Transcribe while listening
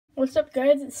What's up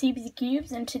guys, it's CBC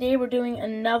Cubes, and today we're doing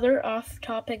another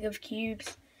off-topic of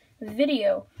cubes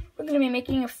video. We're going to be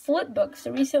making a flipbook.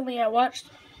 So recently I watched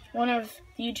one of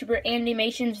the YouTuber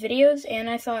Animation's videos, and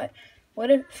I thought, what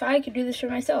if I could do this for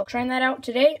myself? Trying that out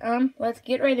today, let's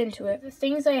get right into it. The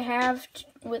things I have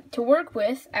to work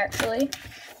with, actually,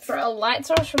 for a light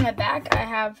source from the back, I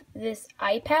have this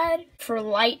iPad for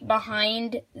light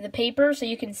behind the paper so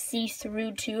you can see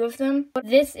through two of them.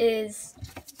 This is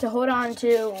to hold on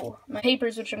to my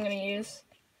papers, which I'm going to use.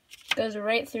 It goes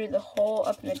right through the hole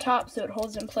up in the top so it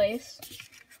holds in place.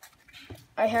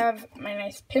 I have my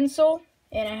nice pencil,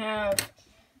 and I have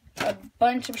a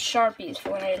bunch of Sharpies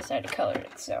for when I decide to color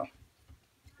it. So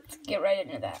let's get right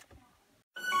into that.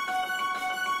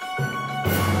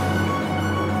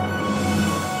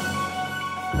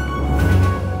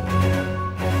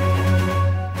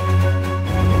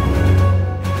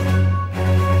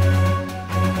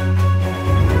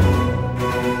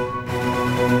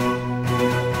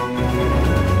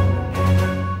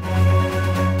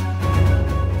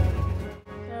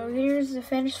 The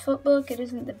finished flipbook. It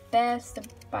isn't the best. The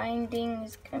binding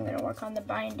is, I'm going to work on the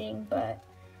binding, but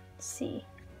let's see.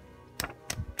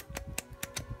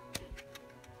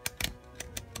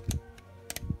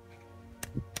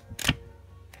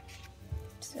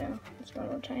 So let's one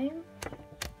more time.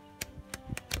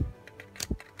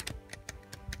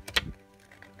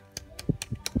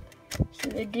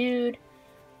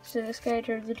 So this guy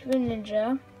turns into a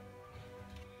ninja,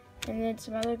 and then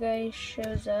some other guy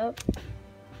shows up.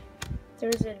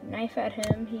 There's a knife at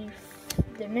him.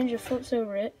 The ninja flips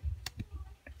over it.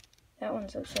 That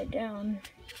one's upside down.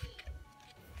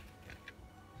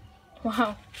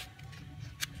 Wow.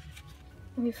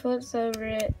 He flips over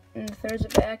it and throws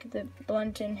it back at the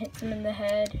blunt and hits him in the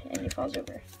head, and he falls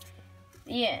over.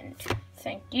 The end.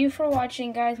 Thank you for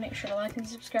watching, guys. Make sure to like and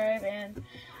subscribe, and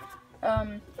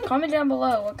comment down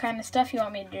below what kind of stuff you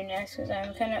want me to do next, because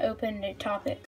I'm kind of open to topics.